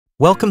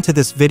Welcome to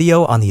this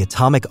video on the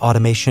Automic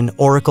Automation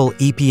Oracle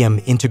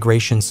EPM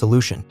integration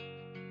solution.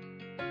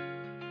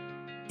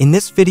 In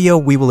this video,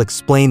 we will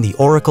explain the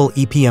Oracle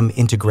EPM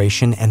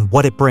integration and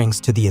what it brings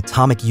to the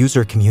Automic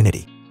user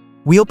community.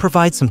 We'll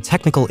provide some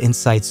technical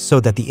insights so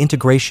that the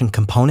integration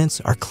components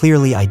are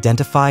clearly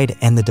identified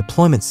and the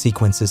deployment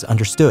sequence is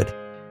understood.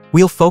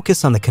 We'll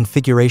focus on the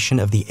configuration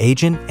of the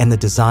agent and the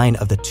design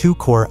of the two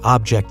core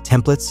object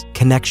templates,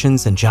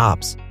 connections, and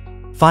jobs.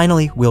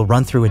 Finally, we'll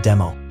run through a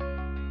demo.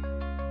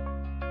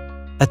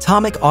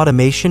 Automic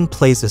Automation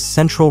plays a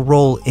central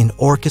role in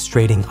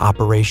orchestrating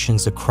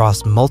operations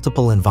across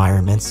multiple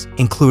environments,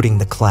 including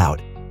the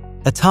cloud.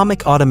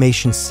 Automic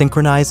Automation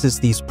synchronizes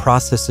these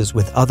processes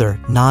with other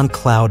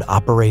non-cloud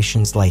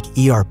operations like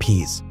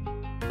ERPs.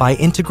 By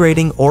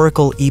integrating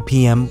Oracle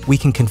EPM, we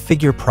can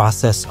configure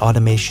process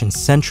automation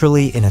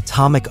centrally in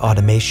Automic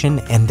Automation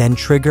and then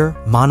trigger,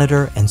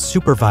 monitor, and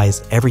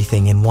supervise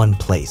everything in one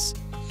place.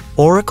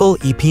 Oracle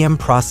EPM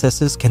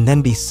processes can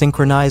then be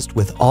synchronized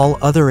with all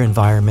other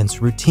environments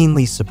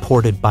routinely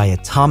supported by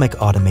Automic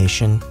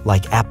Automation,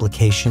 like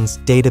applications,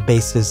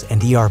 databases,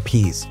 and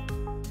ERPs.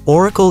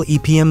 Oracle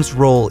EPM's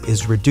role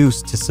is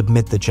reduced to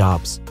submit the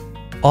jobs.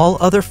 All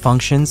other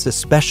functions,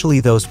 especially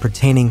those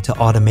pertaining to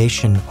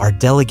automation, are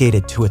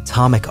delegated to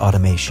Automic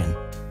Automation.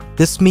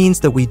 This means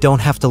that we don't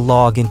have to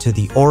log into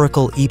the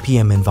Oracle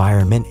EPM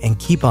environment and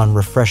keep on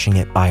refreshing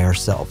it by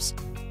ourselves.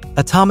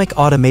 Automic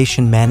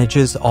Automation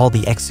manages all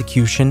the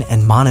execution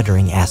and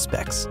monitoring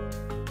aspects.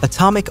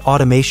 Automic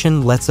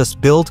Automation lets us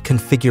build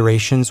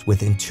configurations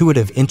with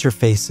intuitive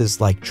interfaces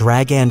like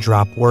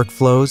drag-and-drop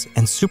workflows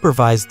and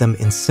supervise them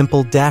in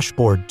simple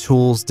dashboard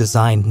tools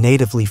designed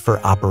natively for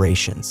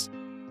operations.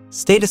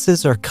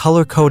 Statuses are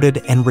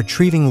color-coded and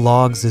retrieving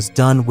logs is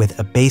done with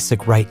a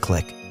basic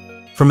right-click.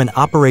 From an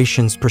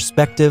operations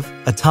perspective,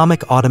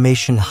 Automic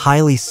Automation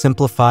highly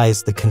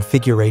simplifies the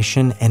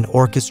configuration and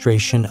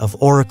orchestration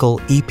of Oracle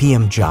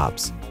EPM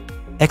jobs.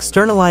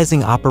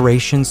 Externalizing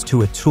operations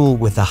to a tool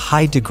with a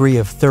high degree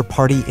of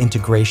third-party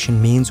integration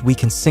means we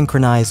can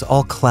synchronize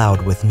all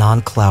cloud with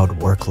non-cloud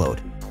workload.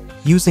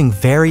 Using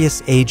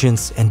various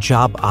agents and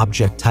job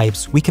object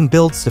types, we can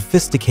build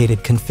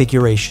sophisticated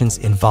configurations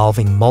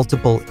involving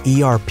multiple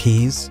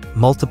ERPs,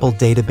 multiple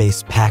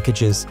database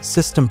packages,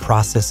 system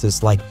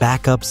processes like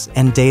backups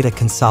and data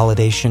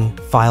consolidation,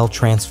 file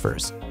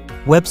transfers,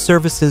 web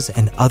services,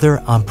 and other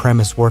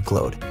on-premise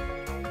workload.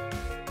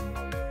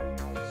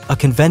 A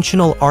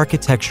conventional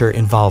architecture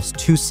involves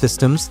two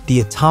systems,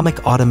 the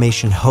Automic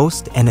Automation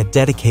host and a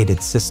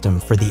dedicated system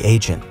for the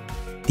agent.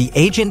 The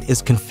agent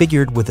is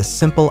configured with a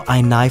simple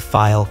ini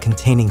file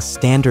containing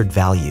standard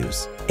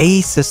values: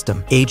 AE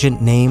system,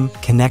 agent name,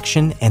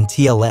 connection, and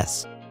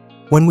TLS.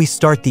 When we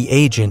start the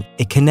agent,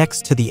 it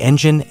connects to the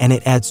engine and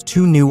it adds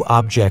two new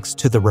objects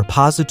to the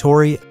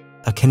repository: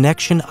 a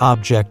connection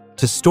object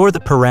to store the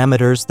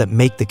parameters that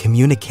make the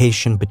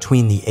communication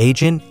between the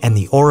agent and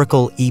the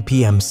Oracle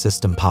EPM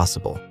system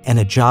possible, and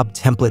a job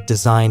template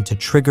designed to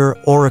trigger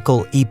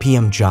Oracle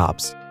EPM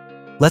jobs.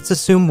 Let's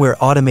assume we're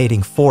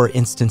automating 4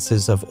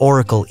 instances of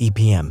Oracle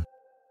EPM.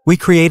 We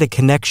create a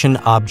connection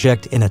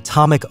object in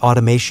Automic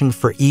Automation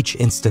for each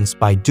instance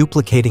by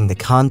duplicating the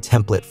con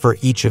template for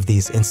each of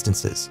these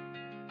instances.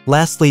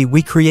 Lastly,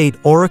 we create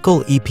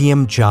Oracle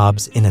EPM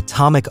jobs in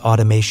Automic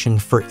Automation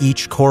for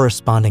each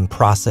corresponding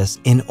process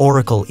in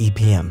Oracle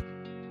EPM.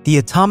 The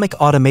Automic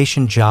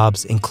Automation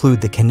jobs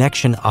include the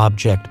connection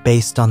object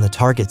based on the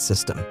target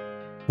system.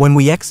 When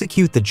we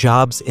execute the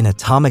jobs in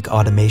Automic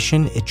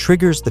Automation, it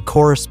triggers the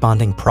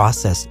corresponding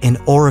process in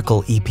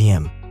Oracle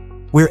EPM.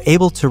 We're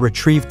able to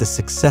retrieve the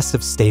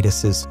successive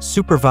statuses,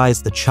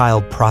 supervise the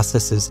child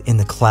processes in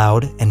the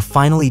cloud, and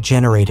finally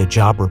generate a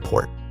job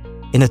report.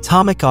 In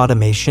Automic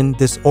Automation,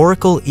 this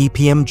Oracle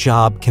EPM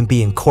job can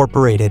be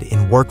incorporated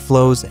in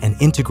workflows and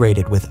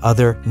integrated with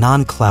other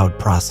non-cloud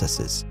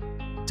processes.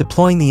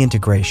 Deploying the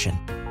integration.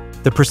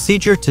 The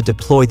procedure to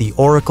deploy the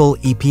Oracle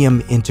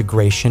EPM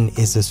integration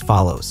is as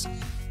follows.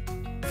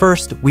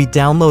 First, we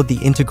download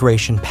the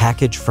integration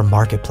package from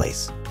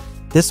Marketplace.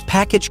 This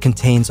package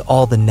contains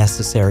all the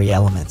necessary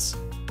elements.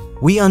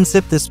 We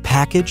unzip this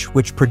package,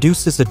 which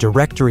produces a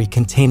directory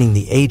containing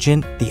the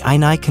agent, the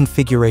ini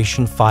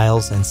configuration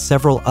files, and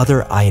several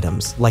other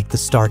items like the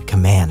start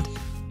command.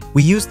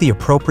 We use the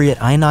appropriate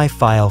ini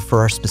file for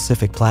our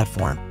specific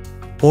platform.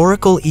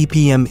 Oracle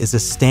EPM is a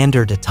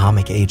standard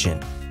Automic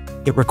agent.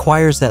 It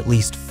requires at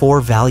least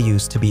 4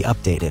 values to be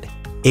updated: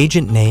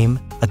 agent name,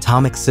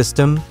 Automic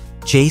system,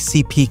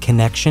 JCP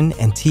connection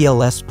and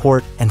TLS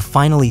port, and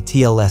finally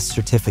TLS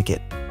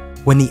certificate.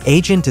 When the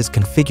agent is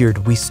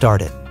configured, we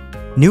start it.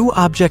 New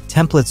object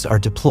templates are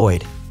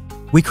deployed.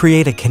 We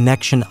create a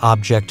connection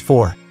object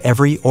for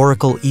every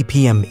Oracle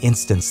EPM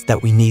instance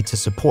that we need to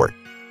support.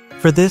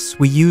 For this,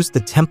 we use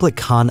the template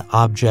con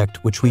object,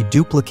 which we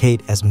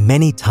duplicate as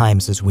many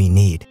times as we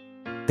need.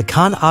 The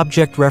con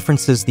object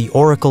references the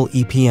Oracle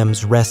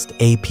EPM's REST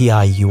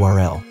API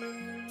URL.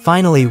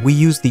 Finally, we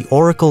use the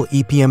Oracle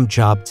EPM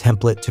job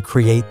template to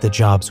create the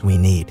jobs we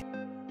need.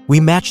 We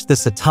match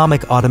this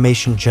Automic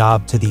Automation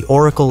job to the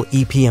Oracle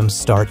EPM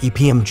Start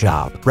EPM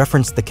job,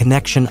 reference the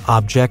connection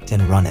object,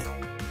 and run it.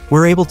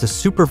 We're able to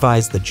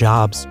supervise the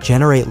jobs,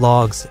 generate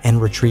logs, and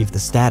retrieve the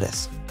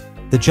status.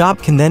 The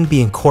job can then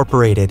be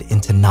incorporated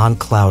into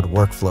non-cloud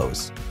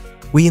workflows.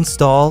 We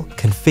install,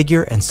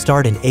 configure, and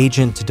start an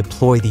agent to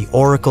deploy the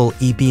Oracle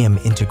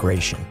EPM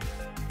integration.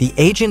 The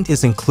agent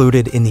is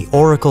included in the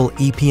Oracle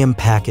EPM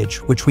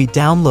package, which we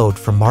download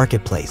from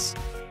Marketplace.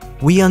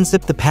 We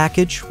unzip the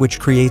package, which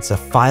creates a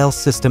file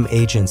system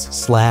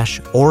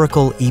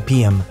agents/Oracle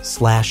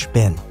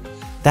EPM/bin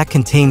that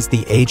contains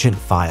the agent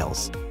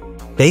files.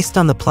 Based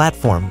on the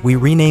platform, we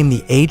rename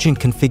the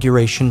agent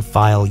configuration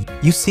file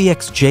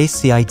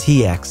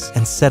UCXJCITX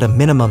and set a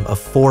minimum of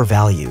 4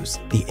 values: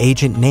 the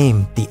agent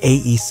name, the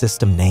AE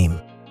system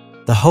name,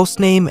 the host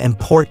name and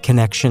port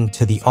connection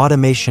to the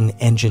automation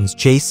engine's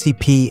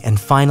JCP, and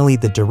finally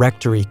the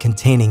directory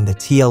containing the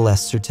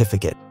TLS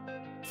certificate.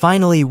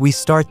 Finally, we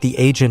start the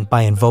agent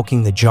by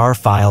invoking the jar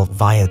file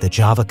via the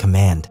Java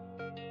command.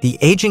 The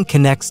agent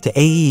connects to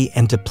AE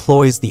and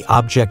deploys the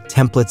object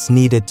templates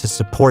needed to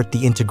support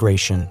the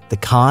integration, the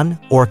con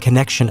or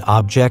connection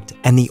object,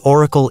 and the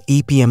Oracle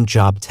EPM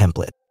job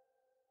template.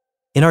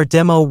 In our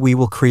demo, we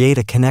will create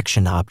a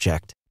connection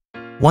object.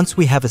 Once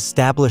we have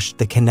established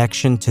the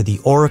connection to the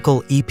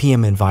Oracle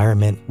EPM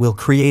environment, we'll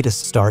create a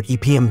Start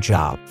EPM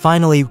job.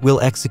 Finally, we'll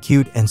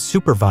execute and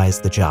supervise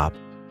the job.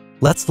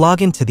 Let's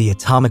log into the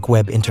Automic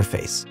Web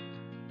interface.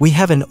 We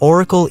have an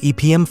Oracle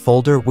EPM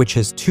folder which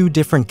has 2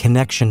 different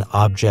connection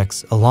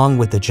objects along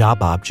with the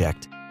job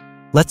object.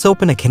 Let's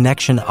open a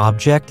connection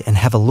object and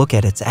have a look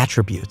at its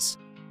attributes.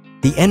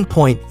 The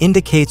endpoint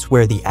indicates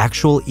where the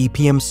actual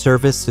EPM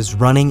service is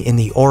running in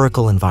the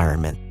Oracle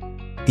environment.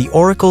 The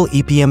Oracle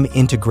EPM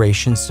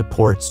integration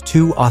supports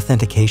 2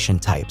 authentication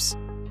types: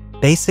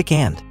 Basic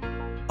and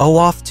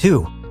OAuth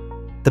 2.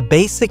 The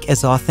Basic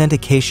as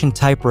authentication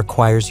type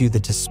requires you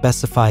to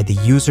specify the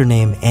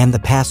username and the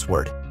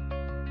password.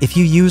 If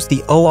you use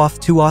the OAuth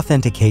 2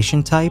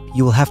 authentication type,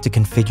 you will have to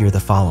configure the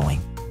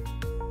following.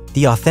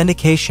 The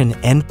authentication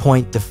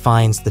endpoint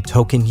defines the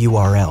token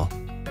URL.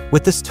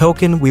 With this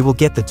token, we will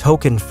get the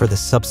token for the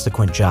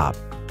subsequent job.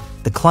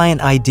 The client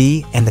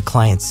ID and the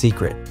client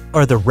secret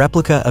are the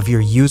replica of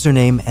your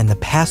username and the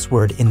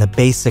password in the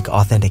basic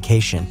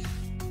authentication.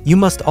 You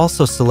must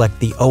also select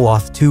the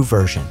OAuth 2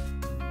 version.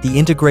 The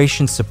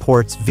integration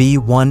supports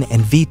V1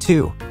 and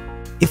V2.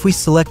 If we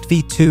select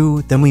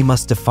V2, then we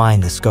must define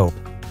the scope.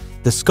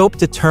 The scope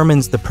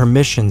determines the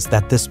permissions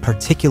that this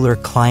particular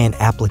client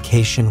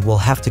application will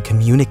have to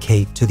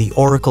communicate to the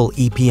Oracle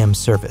EPM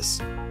service.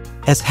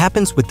 As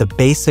happens with the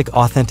basic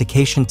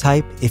authentication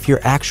type, if your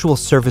actual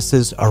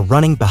services are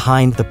running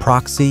behind the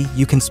proxy,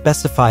 you can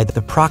specify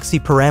the proxy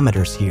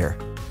parameters here.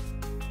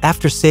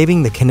 After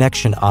saving the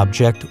connection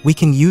object, we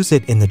can use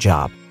it in the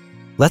job.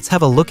 Let's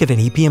have a look at an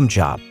EPM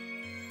job.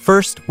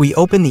 First, we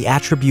open the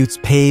attributes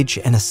page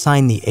and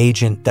assign the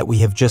agent that we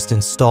have just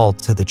installed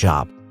to the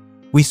job.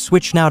 We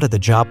switch now to the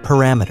job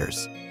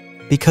parameters.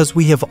 Because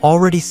we have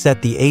already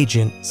set the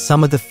agent,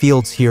 some of the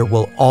fields here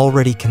will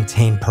already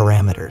contain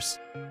parameters.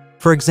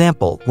 For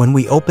example, when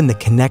we open the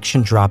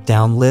connection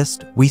drop-down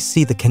list, we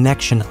see the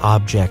connection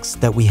objects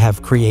that we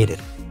have created.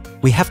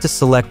 We have to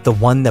select the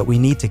one that we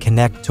need to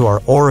connect to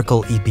our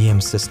Oracle EPM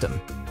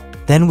system.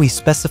 Then we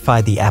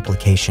specify the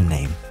application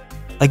name.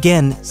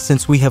 Again,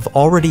 since we have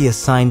already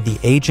assigned the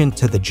agent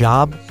to the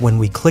job, when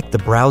we click the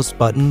Browse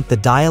button, the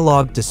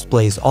dialog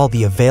displays all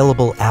the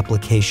available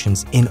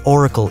applications in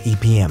Oracle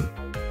EPM.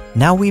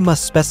 Now we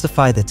must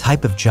specify the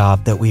type of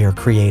job that we are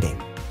creating.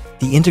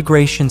 The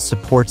integration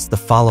supports the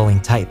following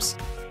types: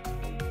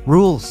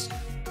 rules,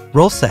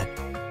 role set,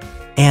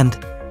 and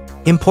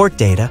import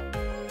data.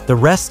 The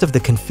rest of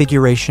the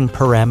configuration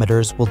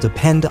parameters will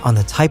depend on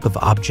the type of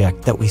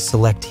object that we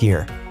select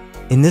here.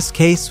 In this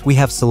case, we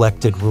have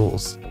selected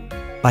rules.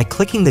 By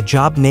clicking the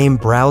Job Name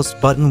Browse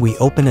button, we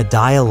open a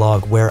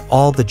dialog where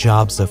all the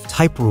jobs of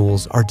type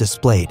rules are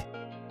displayed.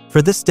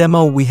 For this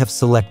demo, we have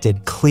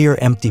selected Clear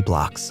Empty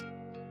Blocks.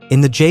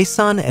 In the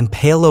JSON and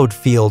payload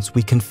fields,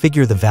 we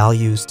configure the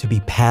values to be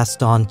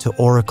passed on to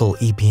Oracle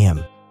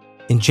EPM.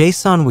 In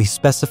JSON, we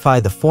specify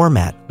the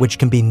format, which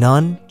can be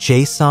none,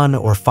 JSON,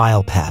 or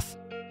file path.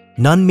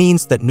 None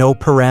means that no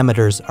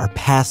parameters are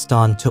passed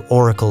on to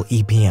Oracle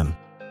EPM.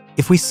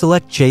 If we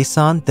select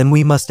JSON, then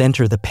we must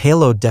enter the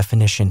payload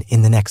definition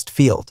in the next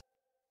field.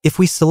 If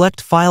we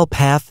select file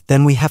path,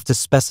 then we have to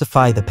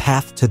specify the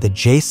path to the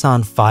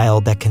JSON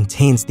file that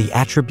contains the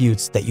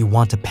attributes that you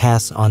want to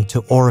pass on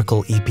to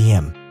Oracle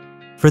EPM.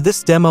 For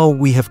this demo,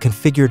 we have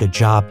configured a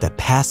job that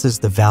passes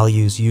the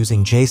values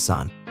using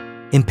JSON.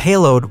 In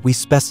payload, we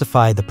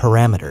specify the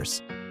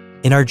parameters.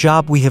 In our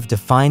job, we have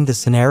defined the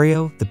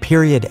scenario, the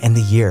period, and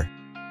the year.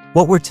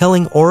 What we're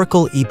telling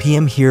Oracle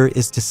EPM here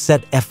is to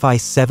set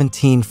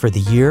FI17 for the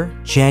year,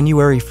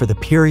 January for the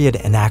period,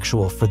 and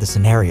actual for the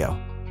scenario.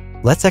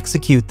 Let's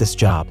execute this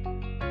job.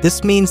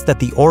 This means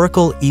that the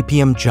Oracle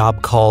EPM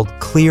job called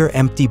clear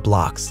empty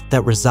blocks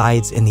that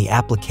resides in the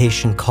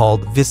application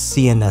called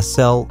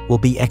viscnsl will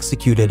be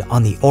executed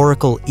on the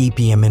Oracle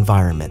EPM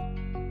environment.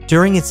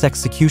 During its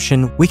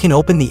execution, we can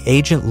open the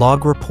agent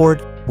log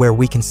report where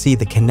we can see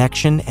the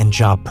connection and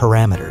job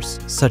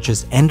parameters, such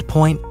as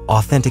endpoint,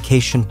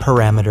 authentication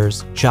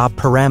parameters, job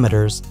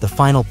parameters, the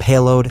final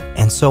payload,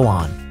 and so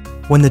on.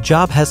 When the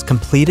job has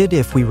completed,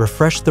 if we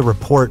refresh the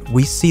report,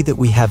 we see that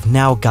we have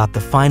now got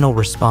the final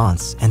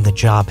response and the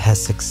job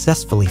has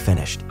successfully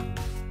finished.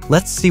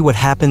 Let's see what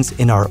happens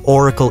in our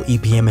Oracle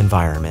EPM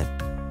environment.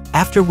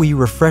 After we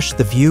refresh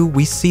the view,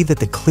 we see that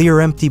the clear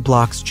empty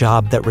blocks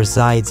job that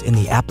resides in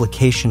the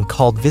application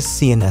called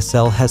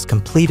viscnsl has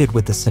completed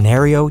with the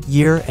scenario,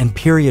 year, and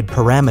period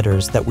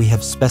parameters that we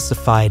have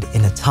specified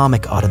in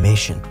Automic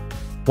Automation.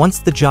 Once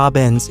the job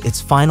ends, its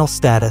final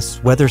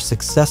status, whether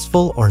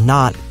successful or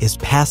not, is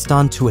passed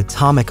on to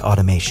Automic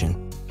Automation.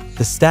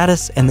 The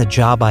status and the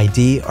job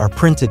ID are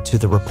printed to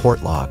the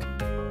report log.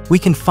 We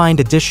can find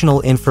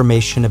additional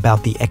information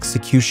about the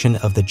execution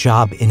of the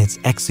job in its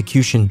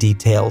execution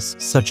details,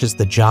 such as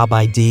the job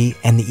ID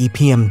and the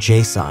EPM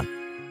JSON.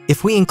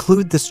 If we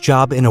include this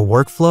job in a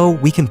workflow,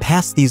 we can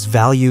pass these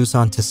values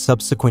on to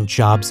subsequent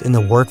jobs in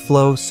the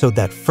workflow so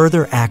that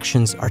further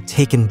actions are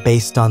taken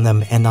based on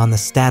them and on the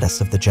status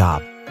of the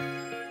job.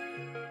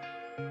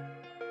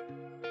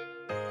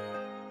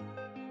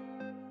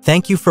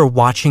 Thank you for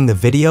watching the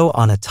video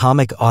on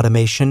Automic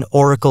Automation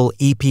Oracle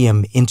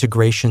EPM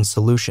Integration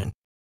Solution.